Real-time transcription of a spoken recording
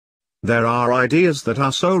There are ideas that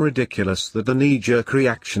are so ridiculous that the knee-jerk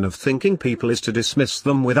reaction of thinking people is to dismiss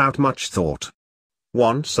them without much thought.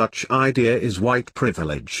 One such idea is white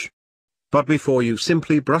privilege. But before you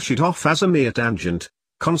simply brush it off as a mere tangent,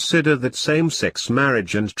 consider that same-sex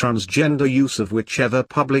marriage and transgender use of whichever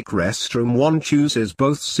public restroom one chooses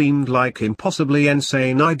both seemed like impossibly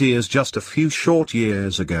insane ideas just a few short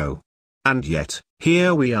years ago. And yet,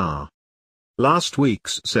 here we are. Last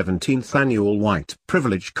week's 17th Annual White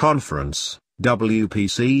Privilege Conference,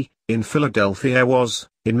 WPC, in Philadelphia was,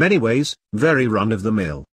 in many ways, very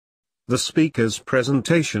run-of-the-mill. The speakers'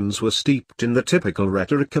 presentations were steeped in the typical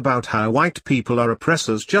rhetoric about how white people are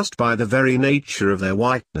oppressors just by the very nature of their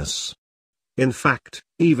whiteness. In fact,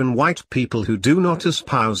 even white people who do not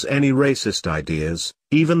espouse any racist ideas,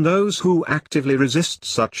 even those who actively resist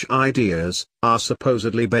such ideas, are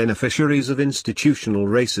supposedly beneficiaries of institutional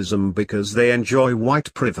racism because they enjoy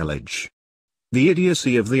white privilege. The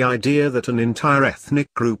idiocy of the idea that an entire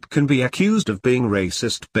ethnic group can be accused of being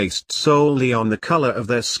racist based solely on the color of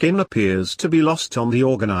their skin appears to be lost on the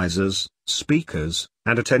organizers, speakers,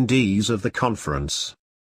 and attendees of the conference.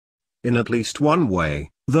 In at least one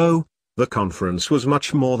way, though, the conference was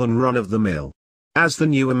much more than run-of-the-mill. As the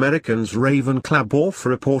New American's Raven Klaboff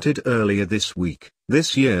reported earlier this week,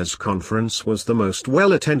 this year's conference was the most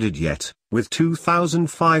well-attended yet, with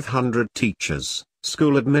 2,500 teachers,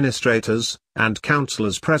 school administrators, and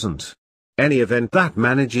counselors present. Any event that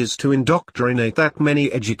manages to indoctrinate that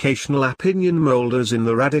many educational opinion molders in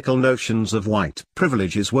the radical notions of white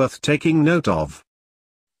privilege is worth taking note of.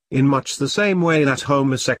 In much the same way that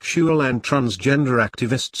homosexual and transgender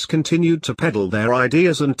activists continued to peddle their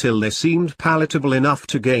ideas until they seemed palatable enough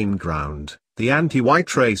to gain ground, the anti-white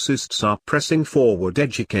racists are pressing forward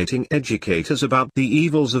educating educators about the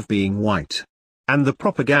evils of being white. And the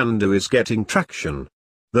propaganda is getting traction.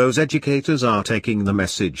 Those educators are taking the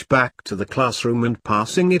message back to the classroom and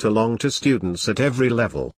passing it along to students at every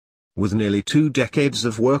level. With nearly 2 decades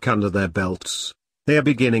of work under their belts, they are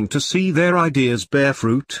beginning to see their ideas bear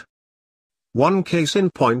fruit. One case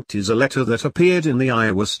in point is a letter that appeared in the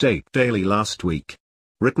Iowa State Daily last week.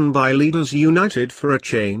 Written by Leaders United for a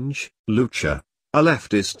Change, Lucha, a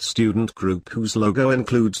leftist student group whose logo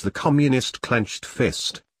includes the communist clenched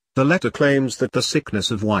fist. The letter claims that the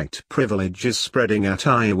sickness of white privilege is spreading at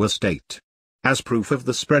Iowa State. As proof of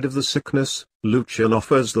the spread of the sickness, Lucha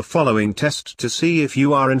offers the following test to see if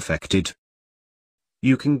you are infected.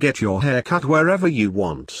 You can get your hair cut wherever you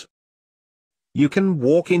want. You can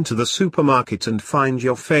walk into the supermarket and find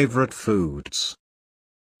your favorite foods.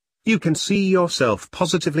 You can see yourself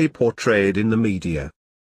positively portrayed in the media.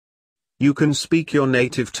 You can speak your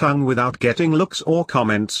native tongue without getting looks or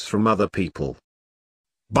comments from other people.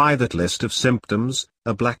 By that list of symptoms,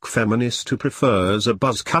 a black feminist who prefers a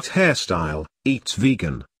buzz-cut hairstyle, eats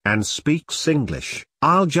vegan, and speaks English,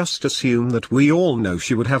 I'll just assume that we all know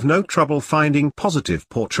she would have no trouble finding positive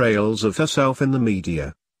portrayals of herself in the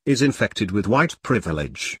media, is infected with white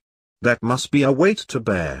privilege. That must be a weight to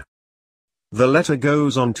bear. The letter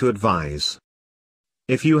goes on to advise.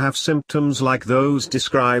 If you have symptoms like those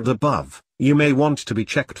described above, you may want to be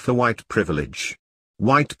checked for white privilege.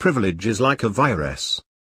 White privilege is like a virus.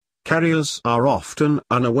 Carriers are often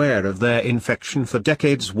unaware of their infection for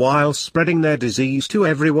decades while spreading their disease to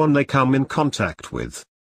everyone they come in contact with.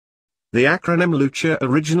 The acronym Lucha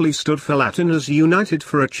originally stood for Latin as United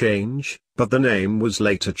for a Change, but the name was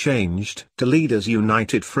later changed to Leaders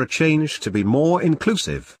United for a Change to be more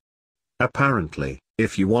inclusive. Apparently,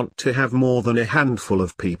 if you want to have more than a handful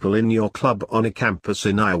of people in your club on a campus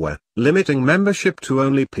in Iowa, limiting membership to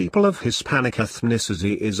only people of Hispanic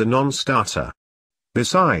ethnicity is a non-starter.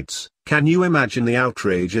 Besides, can you imagine the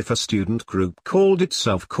outrage if a student group called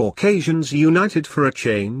itself Caucasians United for a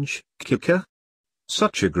Change, KUCA?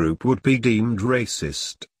 Such a group would be deemed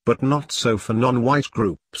racist, but not so for non-white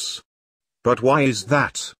groups. But why is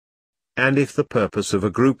that? And if the purpose of a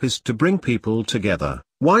group is to bring people together,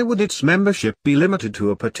 why would its membership be limited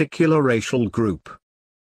to a particular racial group?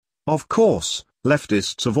 Of course,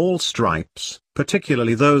 leftists of all stripes,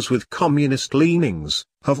 particularly those with communist leanings,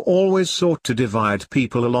 have always sought to divide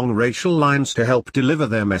people along racial lines to help deliver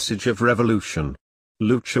their message of revolution.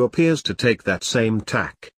 Lucha appears to take that same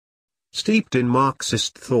tack. Steeped in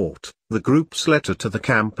Marxist thought, the group's letter to the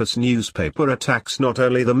campus newspaper attacks not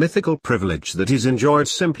only the mythical privilege that is enjoyed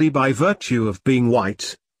simply by virtue of being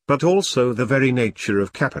white, but also the very nature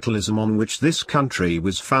of capitalism on which this country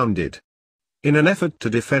was founded. In an effort to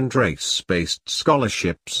defend race-based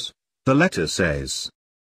scholarships, the letter says,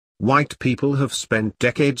 white people have spent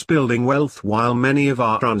decades building wealth while many of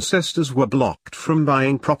our ancestors were blocked from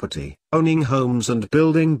buying property, owning homes and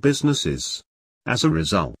building businesses. As a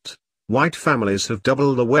result, white families have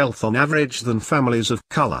double the wealth on average than families of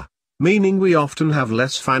color, meaning we often have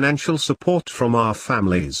less financial support from our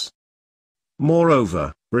families.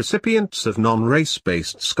 Moreover, recipients of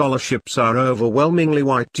non-race-based scholarships are overwhelmingly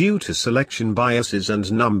white due to selection biases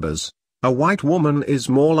and numbers. A white woman is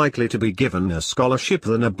more likely to be given a scholarship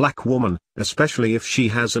than a black woman, especially if she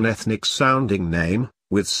has an ethnic-sounding name,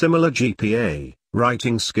 with similar GPA,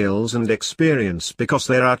 writing skills and experience, because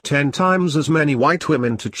there are 10 times as many white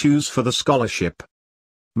women to choose for the scholarship.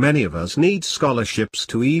 Many of us need scholarships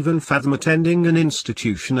to even fathom attending an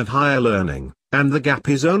institution of higher learning, and the gap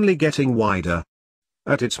is only getting wider.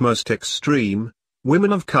 At its most extreme,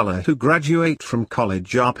 women of color who graduate from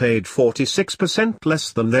college are paid 46%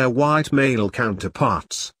 less than their white male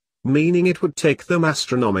counterparts, meaning it would take them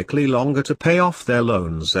astronomically longer to pay off their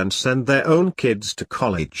loans and send their own kids to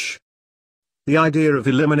college. The idea of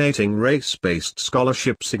eliminating race-based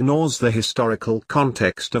scholarships ignores the historical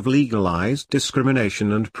context of legalized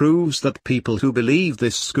discrimination and proves that people who believe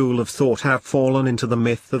this school of thought have fallen into the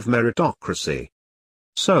myth of meritocracy.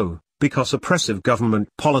 So, because oppressive government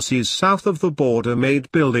policies south of the border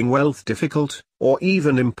made building wealth difficult, or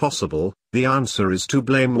even impossible, the answer is to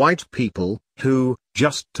blame white people, who,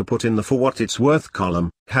 just to put in the for what it's worth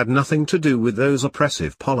column, had nothing to do with those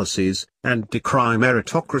oppressive policies, and decry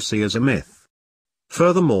meritocracy as a myth.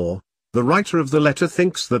 Furthermore, the writer of the letter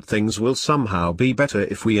thinks that things will somehow be better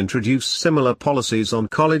if we introduce similar policies on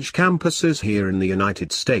college campuses here in the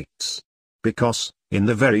United States. Because, in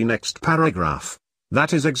the very next paragraph,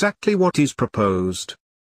 that is exactly what is proposed.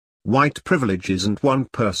 White privilege isn't one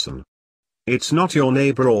person. It's not your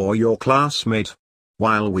neighbor or your classmate.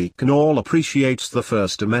 While we can all appreciate the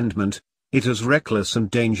First Amendment, it is reckless and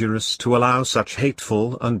dangerous to allow such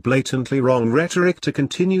hateful and blatantly wrong rhetoric to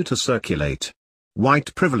continue to circulate.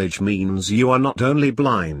 White privilege means you are not only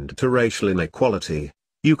blind to racial inequality,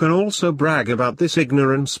 you can also brag about this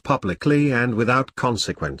ignorance publicly and without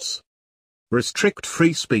consequence. Restrict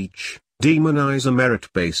free speech, demonize a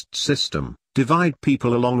merit-based system, divide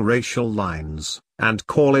people along racial lines, and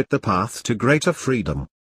call it the path to greater freedom.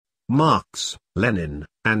 Marx, Lenin,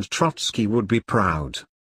 and Trotsky would be proud.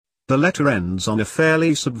 The letter ends on a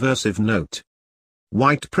fairly subversive note.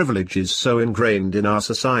 White privilege is so ingrained in our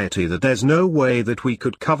society that there's no way that we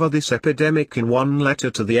could cover this epidemic in one letter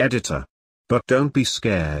to the editor. But don't be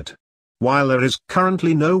scared. While there is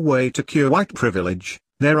currently no way to cure white privilege,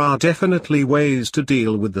 there are definitely ways to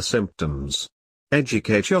deal with the symptoms.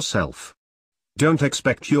 Educate yourself. Don't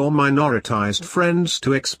expect your minoritized friends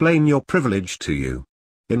to explain your privilege to you.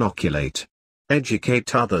 Inoculate.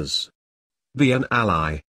 Educate others. Be an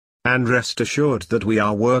ally. And rest assured that we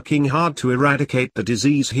are working hard to eradicate the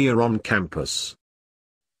disease here on campus.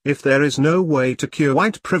 If there is no way to cure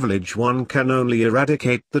white privilege, one can only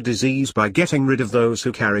eradicate the disease by getting rid of those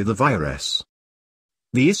who carry the virus.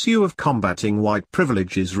 The issue of combating white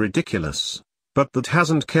privilege is ridiculous, but that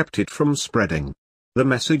hasn't kept it from spreading. The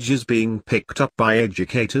message is being picked up by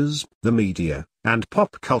educators, the media, and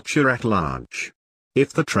pop culture at large.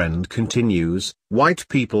 If the trend continues, white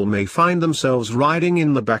people may find themselves riding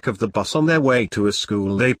in the back of the bus on their way to a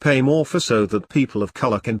school they pay more for so that people of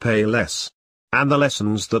color can pay less. And the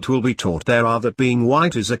lessons that will be taught there are that being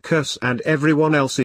white is a curse and everyone else